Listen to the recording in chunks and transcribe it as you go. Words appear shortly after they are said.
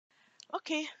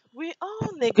Okay, we all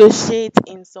negotiate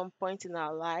in some point in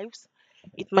our lives.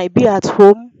 It might be at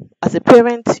home. As a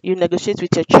parent, you negotiate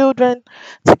with your children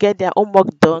to get their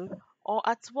homework done, or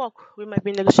at work, we might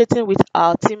be negotiating with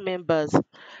our team members.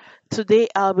 Today,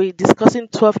 I'll be discussing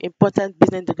 12 important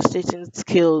business negotiating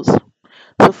skills.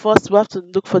 So, first, we have to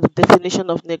look for the definition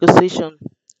of negotiation.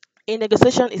 A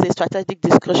negotiation is a strategic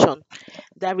discussion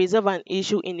that resolve an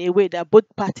issue in a way that both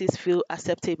parties feel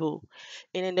acceptable.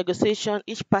 In a negotiation,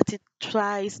 each party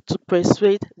tries to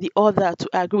persuade the other to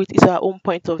agree with his or her own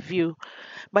point of view.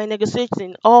 By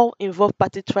negotiating, all involved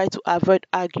parties try to avoid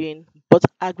arguing but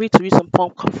agree to reach some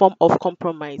form of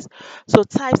compromise. So,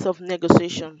 types of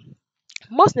negotiation.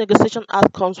 Most negotiation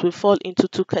outcomes will fall into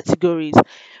two categories: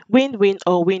 win win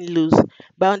or win lose.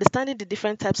 By understanding the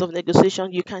different types of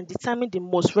negotiation, you can determine the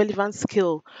most relevant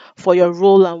skill for your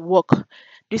role and work.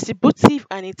 Distributive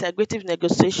and integrative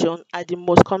negotiation are the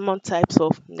most common types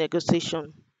of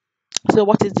negotiation. So,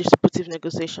 what is distributive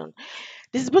negotiation?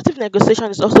 Distributive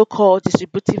negotiation is also called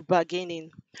distributive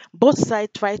bargaining. Both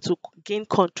sides try to gain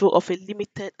control of a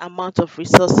limited amount of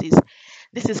resources.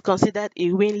 This is considered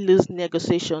a win lose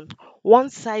negotiation. One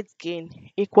side's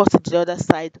gain equals to the other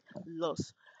side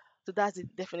loss. So that's the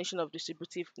definition of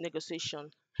distributive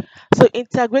negotiation. So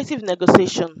integrative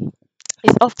negotiation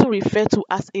is often referred to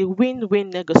as a win-win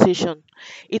negotiation.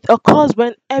 It occurs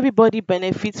when everybody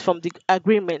benefits from the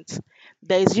agreement.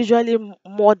 There is usually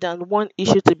more than one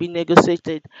issue to be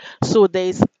negotiated, so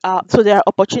there are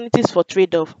opportunities for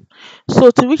trade-off. So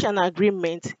to reach an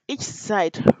agreement, each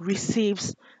side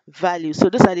receives value. So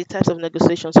those are the types of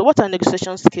negotiation. So what are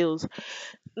negotiation skills?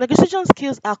 Negotiation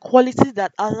skills are qualities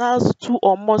that allows two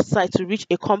or more sides to reach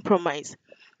a compromise.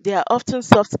 They are often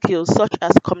soft skills such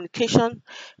as communication,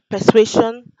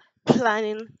 persuasion,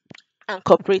 planning, and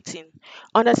cooperating.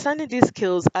 Understanding these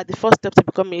skills are the first step to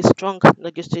becoming a strong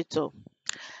negotiator.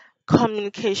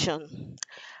 Communication.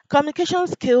 Communication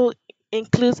skill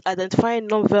includes identifying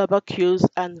nonverbal cues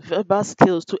and verbal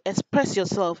skills to express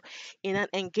yourself in an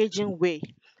engaging way.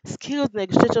 Skilled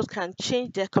negotiators can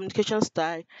change their communication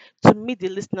style to meet the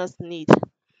listener's need.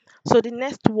 So the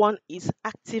next one is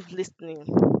active listening.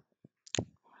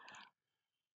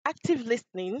 Active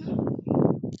listening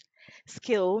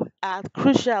skill are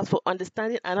crucial for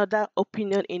understanding another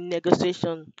opinion in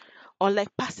negotiation.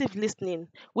 Unlike passive listening,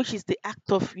 which is the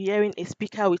act of hearing a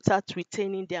speaker without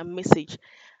retaining their message,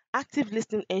 active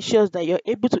listening ensures that you're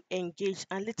able to engage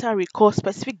and later recall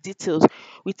specific details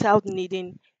without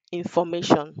needing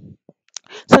information.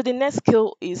 So the next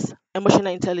skill is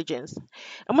emotional intelligence.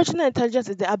 Emotional intelligence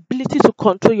is the ability to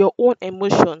control your own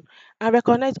emotion and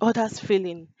recognize others'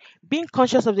 feeling. Being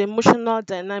conscious of the emotional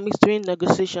dynamics during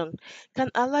negotiation can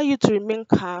allow you to remain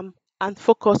calm and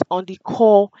focus on the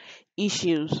core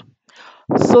issues.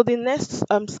 So the next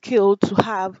skill to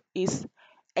have is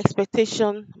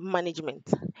expectation management.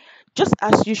 Just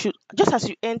as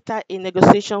you enter a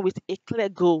negotiation with a clear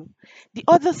goal, the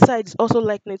other side is also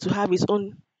likely to have its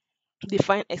own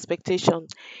define expectation.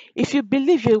 If you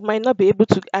believe you might not be able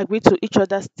to agree to each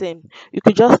other's term, you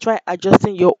could just try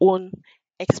adjusting your own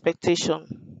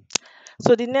expectation.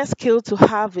 So the next skill to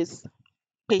have is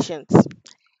patience.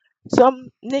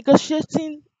 Some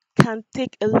negotiating can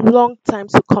take a long time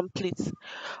to complete,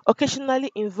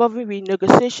 occasionally involving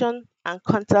renegotiation and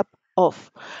counter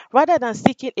off. Rather than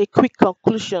seeking a quick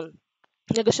conclusion,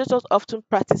 negotiators often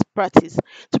practice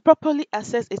to properly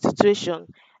assess a situation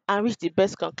and reach the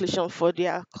best conclusion for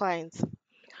their clients.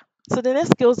 So the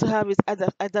next skill to have is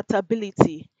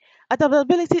adaptability.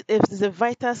 Adaptability is a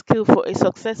vital skill for a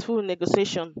successful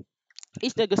negotiation.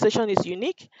 Each negotiation is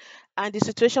unique, and the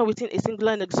situation within a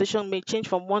singular negotiation may change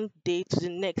from one day to the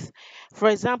next. For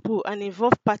example, an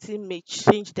involved party may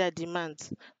change their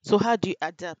demands. So, how do you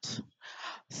adapt?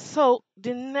 So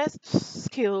the next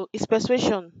skill is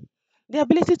persuasion. The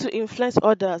ability to influence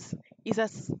others is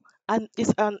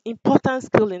an important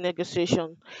skill in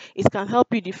negotiation. It can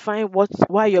help you define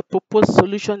why your proposed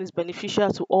solution is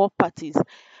beneficial to all parties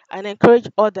and encourage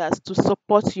others to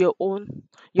support your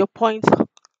point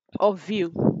of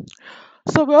view.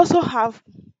 So we also have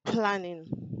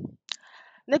planning.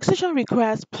 Negotiation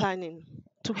requires planning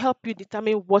to help you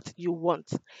determine what you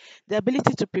want. The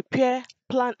ability to prepare,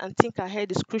 plan, and think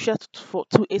ahead is crucial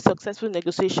to a successful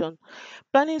negotiation.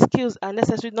 Planning skills are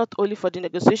necessary not only for the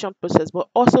negotiation process but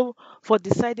also for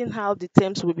deciding how the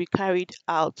terms will be carried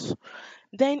out.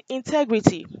 Then,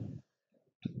 integrity.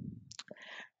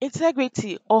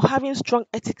 Integrity, or having strong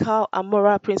ethical and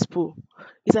moral principle,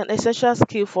 is an essential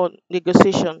skill for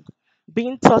negotiation.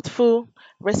 Being thoughtful,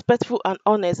 respectful, and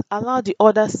honest allow the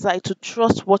other side to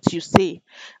trust what you say.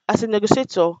 As a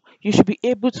negotiator, you should be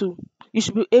able to you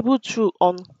should be able to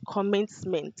on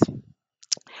commencement.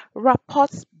 Rapport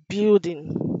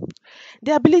building.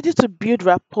 The ability to build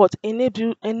rapport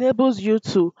enables you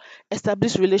to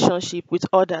establish relationship with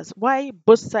others while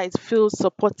both sides feel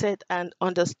supported and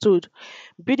understood.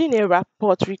 Building a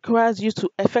rapport requires you to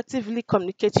effectively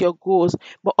communicate your goals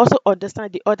but also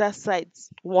understand the other side's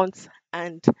wants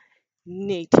and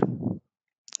need.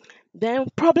 Then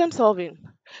problem solving.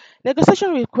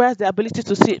 Negotiation requires the ability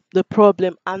to see the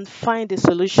problem and find a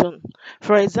solution.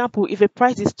 For example, if a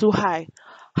price is too high,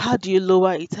 how do you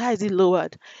lower it? How is it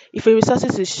lowered? If a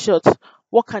resources is short,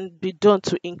 what can be done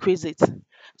to increase it?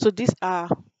 So these are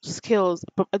skills.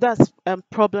 That's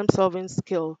problem solving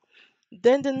skill.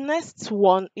 Then the next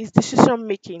one is decision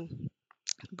making.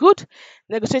 Good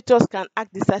negotiators can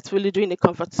act decisively during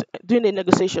a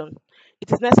negotiation.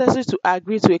 It is necessary to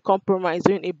agree to a compromise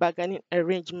during a bargaining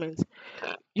arrangement.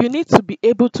 You need to be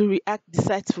able to react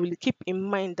decisively. Keep in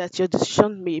mind that your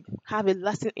decision may have a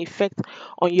lasting effect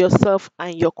on yourself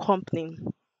and your company.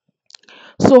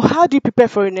 So, how do you prepare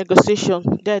for a negotiation?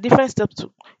 There are different steps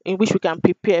in which we can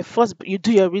prepare. First, you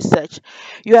do your research.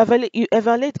 You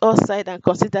evaluate all sides and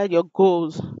consider your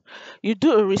goals. You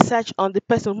do a research on the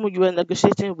person who you are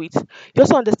negotiating with. You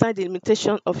also understand the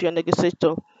limitation of your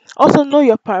negotiator. Also, know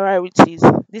your priorities.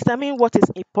 Determine what is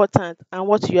important and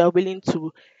what you are willing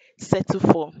to settle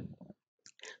for.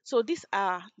 So these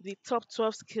are the top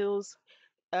 12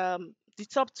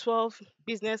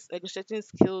 business negotiating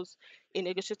skills a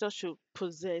negotiator should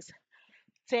possess.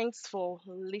 Thanks for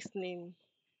listening.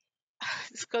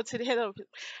 Let's go to the end of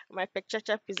my picture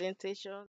presentation.